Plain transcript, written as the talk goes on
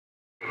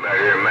Back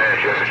here in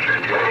Manchester.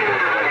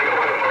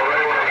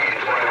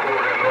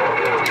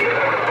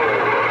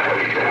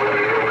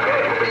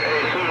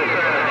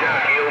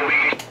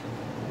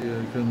 Here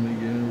I come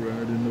again,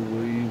 riding the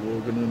wave,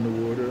 walking on the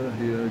water.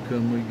 Here I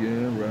come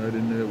again,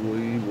 riding that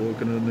wave,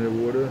 walking on that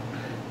water.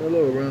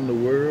 Hello around the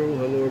world,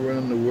 hello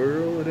around the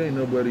world. It ain't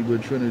nobody but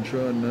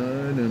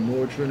Trinitron9 and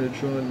more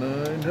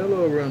Trinitron9.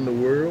 Hello around the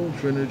world,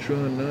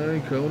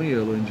 Trinitron9, Coney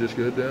Ellen, just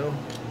got down.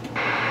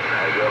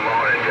 Good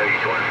morning,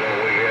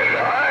 CH28 weekend.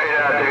 All right,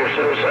 out there,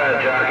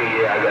 Suicide Jockey.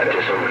 Yeah, I got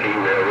this old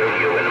D-Rail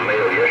radio in the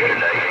mail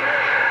yesterday.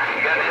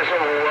 Got this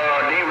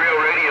old D-Rail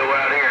radio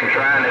out here and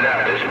trying it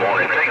out this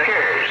morning. Take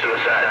care,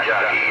 Suicide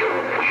Jockey, your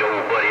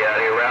old buddy out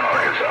here around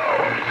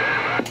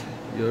Arkansas.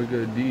 Y'all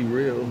got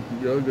D-Rail.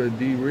 Y'all got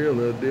D-Rail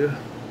out there.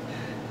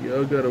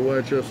 Y'all gotta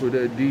watch out for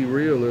that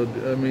D-Rail.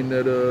 I mean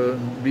that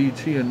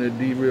BT and that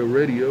D-Rail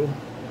radio.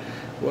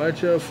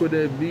 Watch out for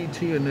that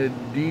BT and that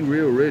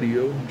D-Rail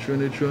radio.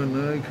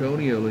 Trinitron9,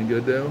 Coney Ellen,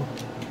 got down.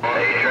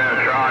 Hey,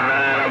 Trinitron9,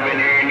 I've been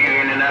hearing you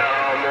in and out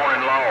all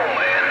morning long,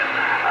 man.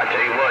 I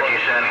tell you what,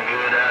 you sounded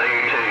good out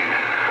here, too.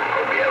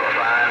 Hope you have a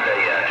fine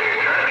day out there.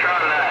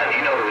 Trinitron9,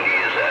 you know who it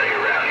is out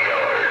here around the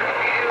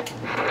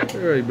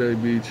yard. All right,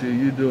 baby BT,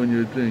 you doing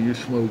your thing. You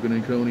smoking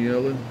in Coney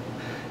Ellen.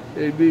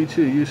 Hey,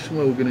 BT, you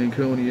smoking in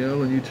Coney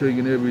Ellen. You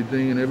taking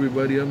everything and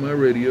everybody on my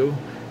radio.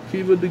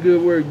 Keep up the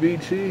good work,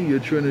 BT. You're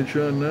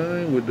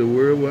Trinitron9 with the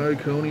worldwide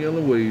Coney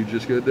Ellen wave.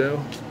 Just got down.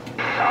 All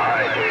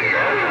right, there you go.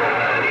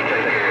 You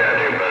take care out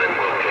there, brother.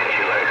 We'll catch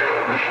you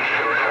later.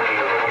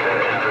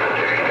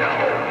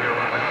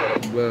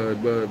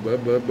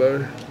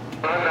 Bye.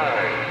 9,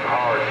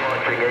 hard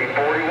punching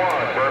 841,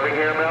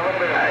 Birmingham,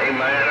 Alabama. Hey,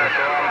 man, that's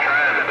what I'm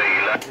trying to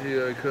be.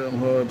 Here I come,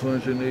 hard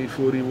punching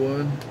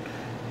 841.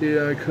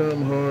 Here I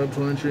come, hard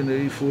punching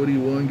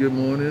 841. Good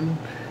morning.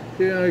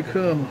 Here I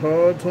come,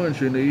 hard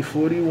punching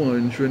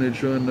 841.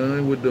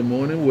 Trinitron9 with the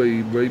morning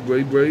wave. Break.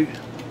 Trinitron9,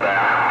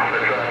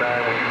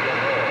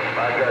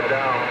 I got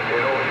down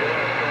in old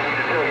Jazz.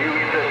 To tell you,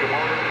 he said good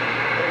morning.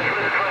 Hey,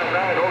 Trinitron9,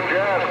 old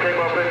Jazz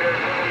came up in there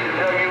to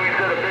tell you he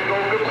said a big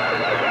old goodbye.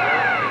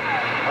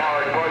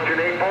 Hard punching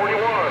 841,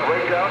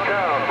 right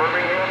downtown,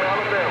 Birmingham,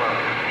 Alabama.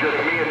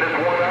 Just me and this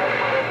one guy.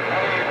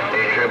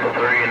 Hey,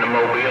 333 in the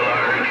Mobile, I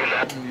heard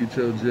you. You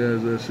tell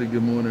Jazz I said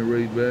good morning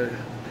right back.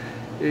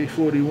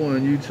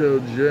 841, you tell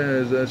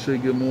Jazz I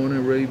said good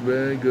morning right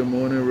back. Good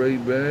morning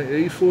right back.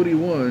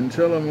 841,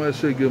 tell him I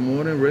said good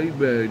morning right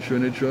back.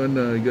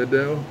 Trinitron9, got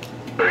down?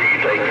 You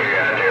take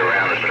care out there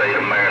around the state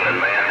of Maryland,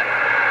 man.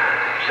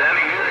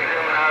 Sounding good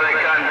coming out of that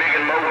cotton big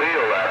and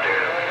Mobile out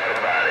there.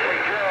 About it.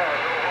 Hey, Jazz,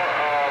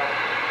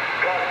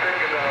 cotton big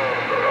and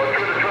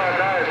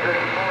Trinitron9 said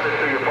good morning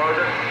to you,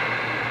 partner.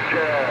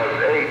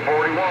 Jazz,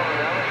 841,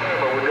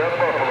 Alabama with that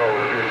buffalo.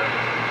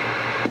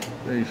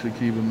 Thanks for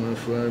keeping my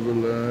five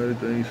alive.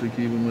 Thanks for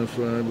keeping my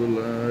five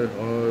alive.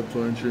 Hard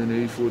punching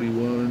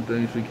 841.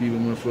 Thanks for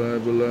keeping my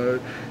five alive.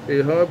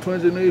 Hey, hard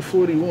punching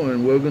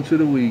 841. Welcome to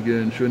the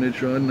weekend.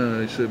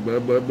 Trinitron9 said bye.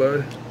 Hey,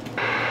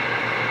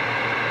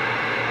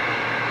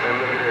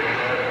 look at this,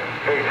 Jazz.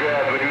 Hey,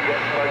 Jazz, when you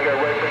got like that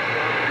right there,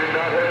 do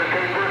not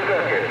hesitate for a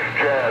second.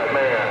 Jazz,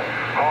 man.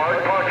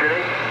 Hard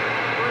punching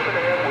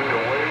 841 with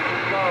the way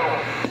you go.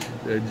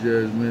 That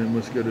jazz man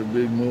must got a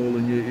big mole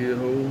in your ear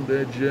hole.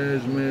 That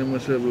jazz man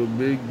must have a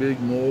big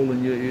mole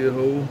in your ear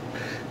hole.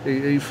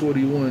 Hey,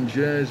 841,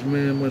 jazz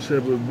man must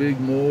have a big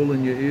mole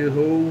in your ear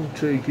hole.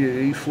 Take care,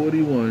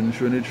 841,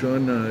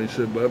 Trinitron9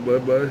 said bye. This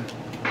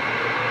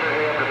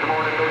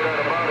morning, no doubt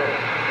about it.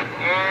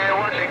 Yeah,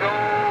 watch it go.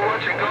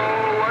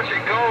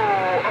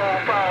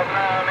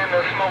 059 in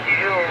the Smoky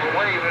Hills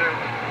waving.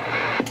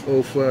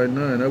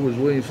 059, I was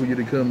waiting for you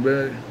to come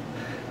back.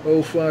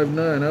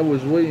 059, I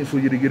was waiting for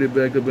you to get it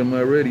back up in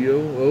my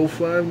radio.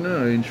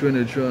 059,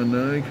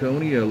 Trinitron9,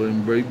 Coney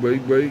Ellen, break. Hey, Ron.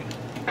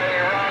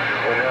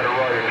 Well, had a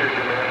riot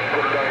chicken, man.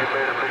 Put it on your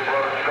bed, big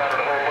brother.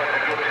 Started a whole bunch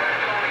of good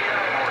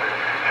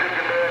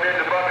chicken man in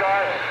the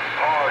Buckeye.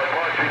 Hard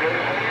punching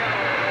 841.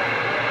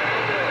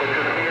 It's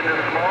just me and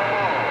this small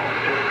ball.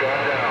 Just got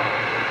down.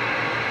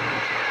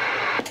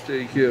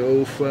 Take care,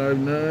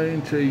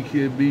 059, take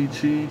care,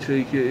 BT,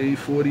 take care,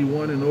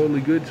 841, and all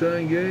the good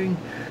time gang.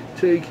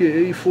 Take care,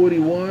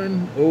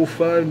 841,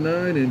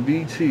 059, and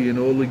BT, and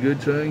all the good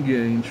time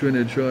gang.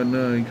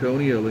 Trinitron9,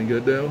 Coney Ellen,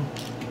 got down?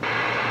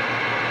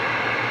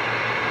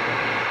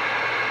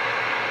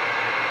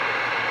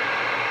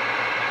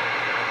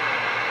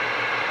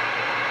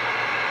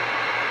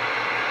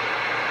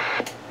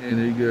 And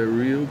it got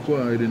real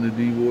quiet in the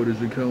deep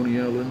waters of Coney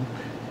Ellen.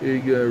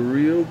 It got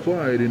real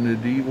quiet in the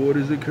deep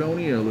waters of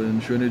Coney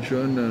Ellen.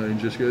 Trinitron9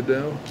 just got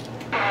down.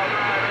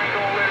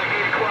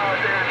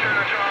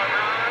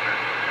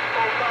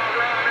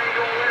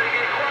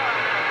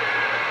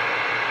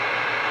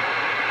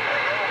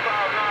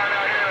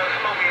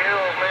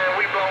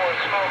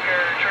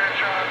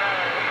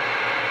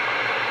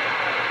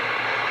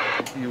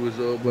 You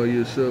was all by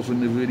yourself in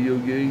the video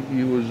gate.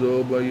 You was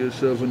all by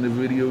yourself in the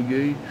video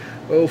gate.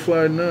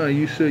 059,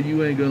 you said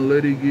you ain't gonna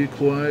let it get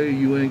quiet.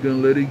 You ain't gonna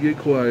let it get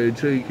quiet.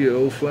 Take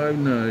care.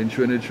 059,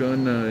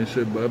 Trinitron9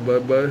 said bye bye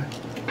bye.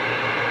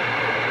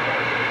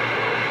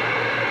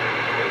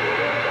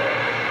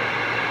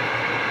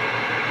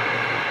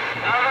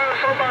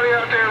 Somebody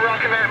out there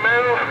rocking that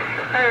metal.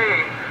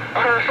 Hey,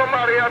 I heard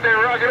somebody out there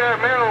rocking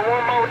that metal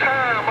one more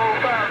time.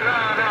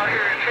 059 out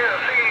here in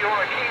Tennessee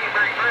on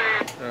Kingsbury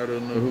Bridge. I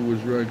don't know who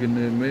was rocking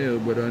that mail,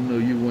 but I know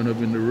you went up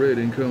in the red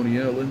in Coney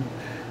Island.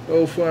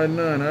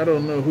 059, I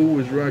don't know who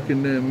was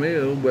rocking that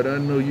mail, but I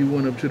know you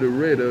went up to the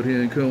red out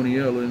here in Coney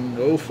Island.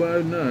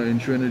 059,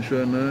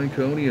 Trinitron9,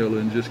 Coney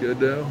Island, just got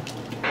down.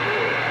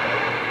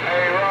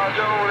 Hey,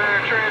 Roger over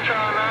there,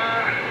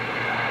 Trinitron9.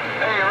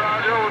 Hey,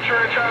 Roger over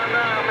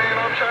Trinitron9, man,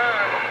 I'm trying.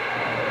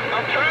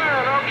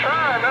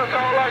 That's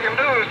all I can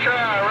do is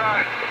try,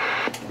 right?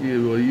 Yeah,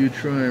 well, you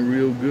trying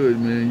real good,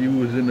 man. You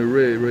was in the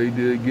red right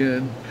there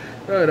again.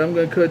 All right, I'm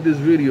going to cut this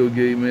video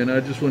gate, man. I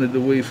just wanted to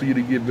wait for you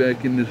to get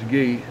back in this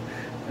gate.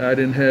 I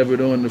didn't have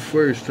it on the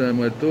first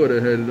time. I thought I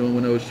had it on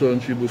when I was talking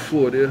to you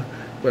before there.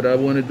 But I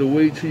wanted to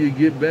wait till you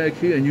get back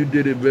here, and you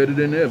did it better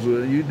than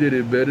ever. You did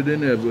it better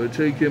than ever.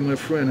 Take care, my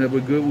friend. Have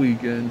a good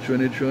weekend.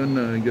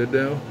 Trinitron9, got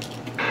down?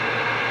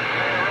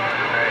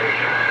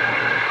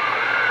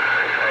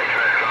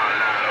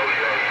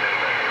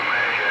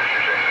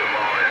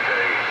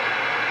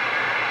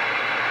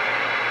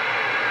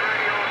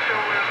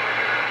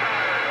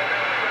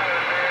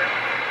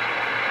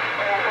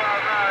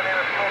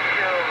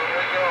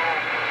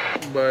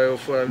 By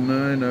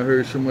 059, I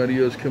heard somebody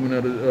else coming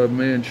out of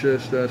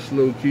Manchester. That's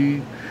low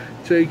key.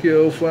 Take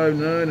care,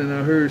 059, and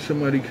I heard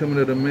somebody coming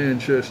out of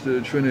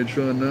Manchester.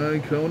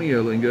 Trinitron9, Coney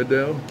Island, got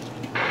down?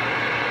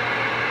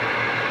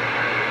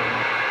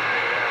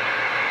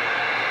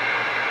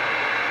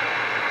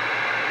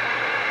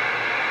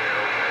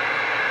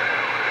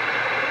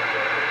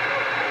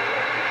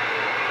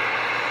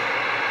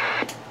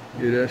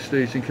 Yeah, that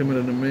station coming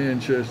out of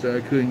Manchester,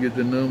 I couldn't get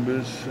the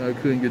numbers. I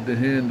couldn't get the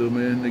handle,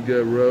 man. They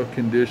got rough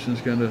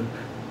conditions, kind of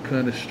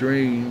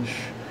strange.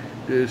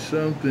 There's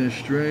something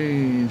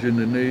strange in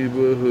the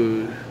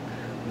neighborhood.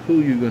 Who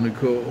you gonna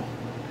call?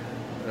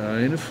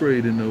 I ain't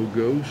afraid of no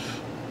ghosts.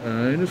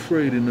 I ain't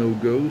afraid of no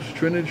ghosts.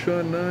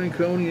 Trinitron9,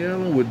 Coney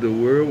Island with the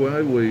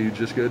worldwide wave.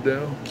 Just got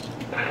down.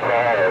 6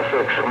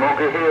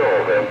 Smoky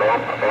Hills and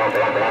bump.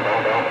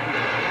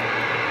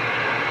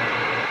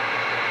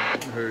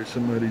 Heard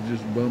somebody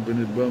just bumping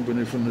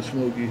it from the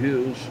Smoky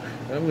Hills.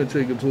 I'm going to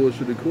take a pause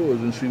for the cause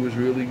and see what's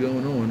really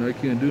going on. I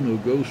can't do no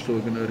ghost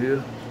talking out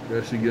here.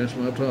 That's against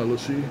my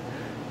policy.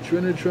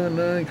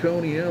 Trinitron9,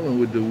 Coney Island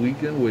with the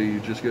weekend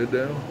wave. Just got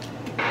down.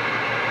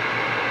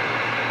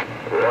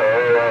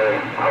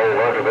 Whole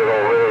bunch of big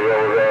old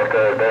radios out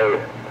there today.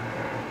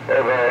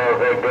 Everybody has a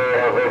big day,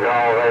 have a big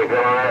holiday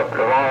coming up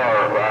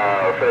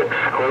tomorrow. 6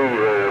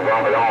 Cleveland,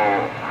 bump it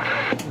on.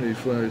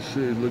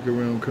 856, look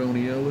around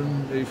Coney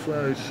Island.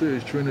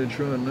 856,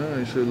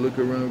 Trinitron9 said look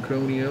around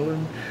Coney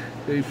Island.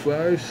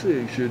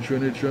 856, your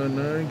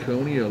Trinitron9,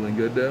 Coney Island,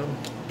 got down?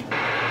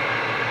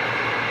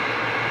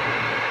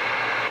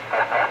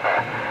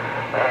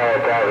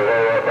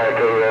 Back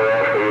to you,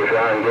 that's for you,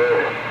 sound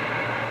good.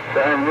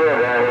 Sound good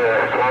down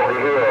here, Smoky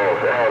Hills.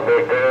 Have a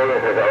big day,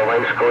 it's a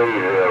make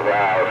squeeze here.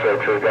 Wow,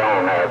 6 is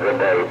gone, have a good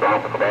day,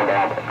 bump.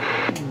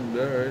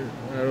 Alright,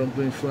 I don't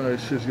think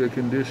 5-6 got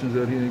conditions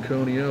out here in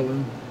Coney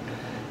Island.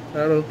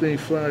 I don't think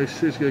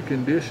 5-6 got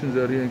conditions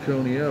out here in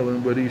Coney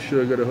Island, but he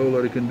sure got a whole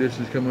lot of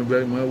conditions coming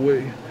back my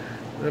way.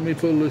 Let me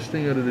pull this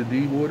thing out of the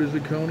deep waters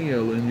of Coney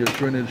Island. Your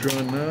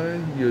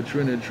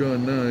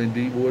Trinitron9,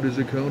 deep waters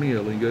of Coney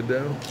Island. Got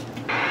down?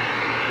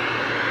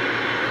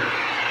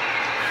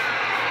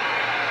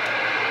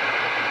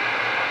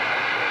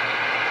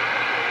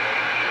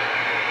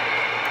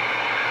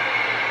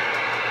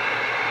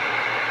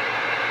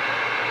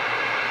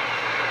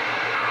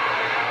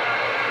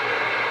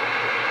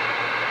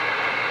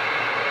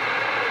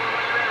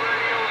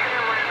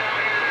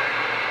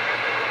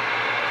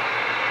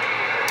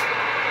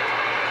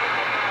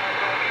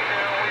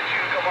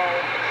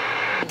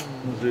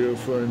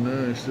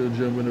 .059 still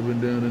jumping up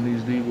and down in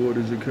these deep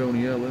waters of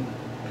Coney Island.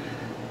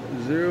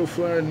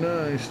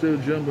 059 still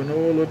jumping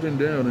all up and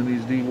down in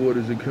these deep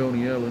waters of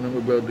Coney Island. I'm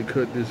about to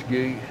cut this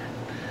gate.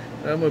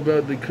 I'm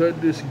about to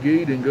cut this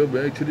gate and go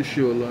back to the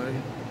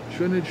shoreline.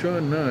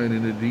 Trinitron9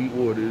 in the deep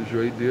waters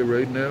right there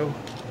right now.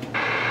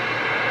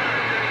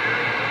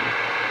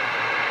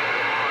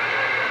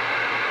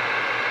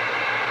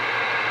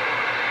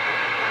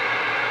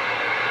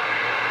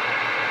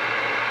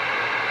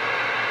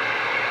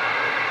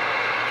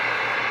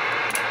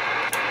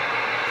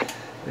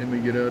 Let me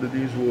get out of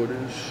these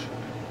waters,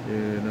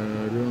 and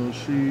I don't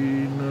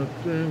see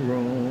nothing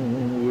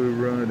wrong with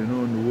riding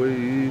on the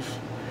waves.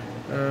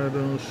 I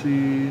don't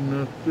see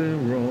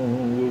nothing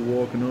wrong with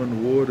walking on the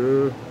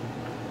water.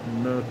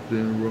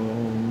 Nothing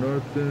wrong,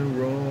 nothing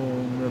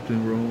wrong,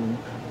 nothing wrong.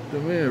 The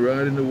man again,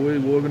 riding the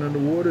wave, walking on the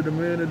water, the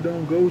man that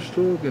don't ghost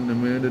talk, and the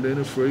man that ain't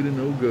afraid of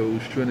no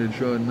ghost.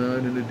 Trinitron9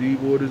 in the deep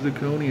waters of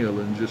Coney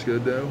Island. Just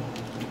got down.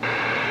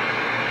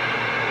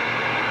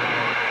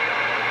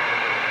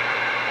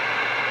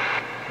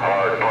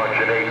 Hard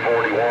punching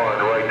 841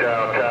 right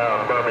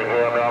downtown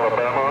Birmingham,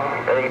 Alabama.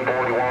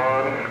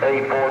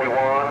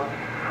 841.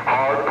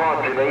 Hard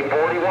punching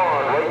 841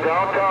 right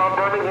downtown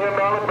Birmingham,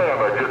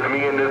 Alabama. Just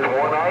me and this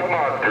one-eyed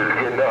monster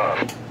getting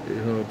up. Hey,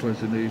 hard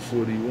punching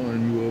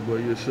 841, you all by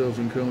yourself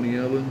in Coney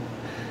Island.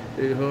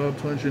 Hey, hard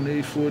punching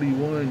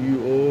 841, you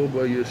all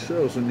by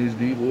yourself in these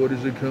deep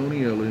waters of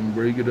Coney Island.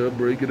 Break it up,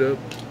 break it up.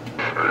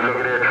 Look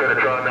at there,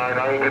 Trinitron9.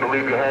 I ain't gonna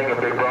leave you hanging,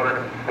 big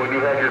brother. When you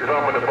had your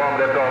thumb in the bum,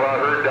 that's all I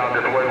heard down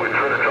this way with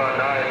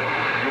Trinitron9.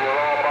 You were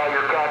all by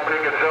your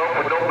cop-picking self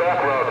with no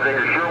background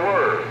singer, sure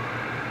were.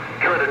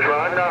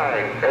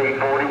 Trinitron9,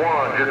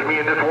 841, just me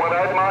and this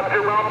one-eyed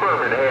monster around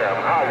Birmingham.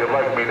 How you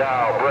like me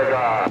now, break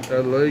on? I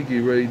like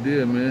you right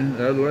there,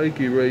 man. I like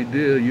you right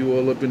there. You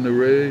all up in the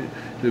red.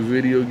 The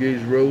video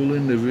gate's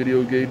rolling. The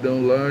video gate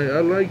don't lie.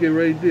 I like it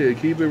right there.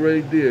 Keep it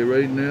right there,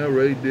 right now,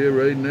 right there,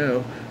 right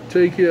now.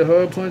 Take care,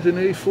 hard punching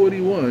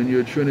 841.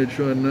 You're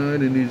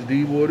Trinitron9 in these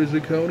deep waters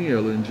of Coney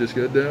Island. Just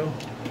got down.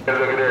 Hey,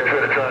 look at there,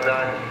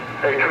 Trinitron9.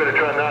 Hey,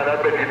 Trinitron9, I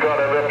bet you thought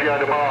I left you on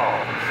the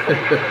mall.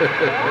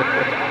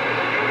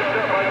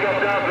 I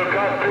got down to the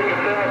cop-picking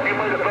fast. You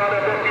might have thought I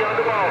left you on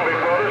the mall, big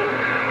brother.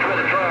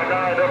 Trinitron9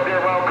 up there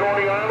around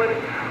Coney Island.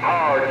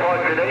 Hard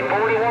punching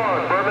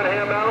 841,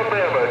 Birmingham,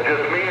 Alabama.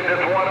 Just me and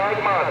this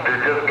one-eyed monster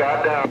just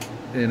got down.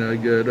 And I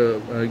got up.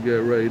 I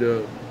got right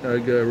up. I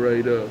got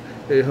right up.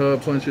 Hey,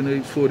 hard punching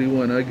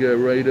 841. I got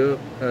right up.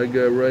 I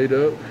got right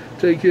up.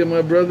 Take care,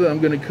 my brother. I'm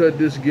going to cut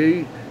this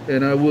gate,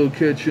 and I will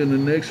catch you in the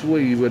next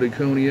wave of the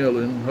Coney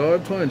Island.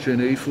 Hard punching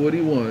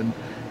 841.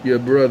 Your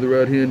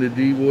brother out here in the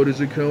deep waters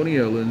of Coney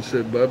Island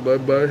said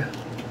bye-bye-bye.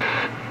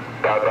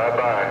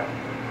 Bye-bye-bye.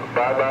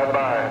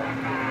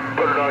 Bye-bye-bye.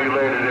 Put it on you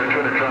later there,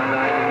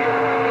 Trinitron9.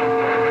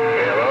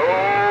 Hello,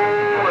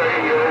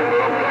 radio.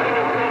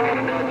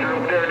 You're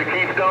up there in the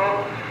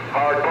Keystone.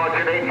 Hard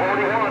punching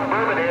 841,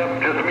 Birmingham.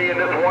 Just me and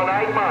this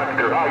one-eyed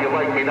monster. How you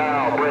like me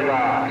now? Bring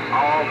on.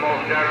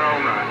 Almost there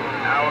on the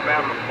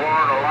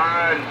Alabama-Florida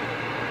line,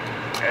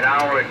 and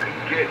I only could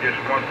get just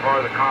one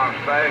part of the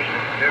conversation.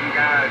 Them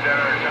guys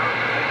there.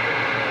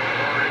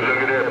 Look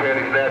at there,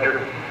 penny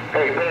snatcher.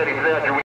 Hey,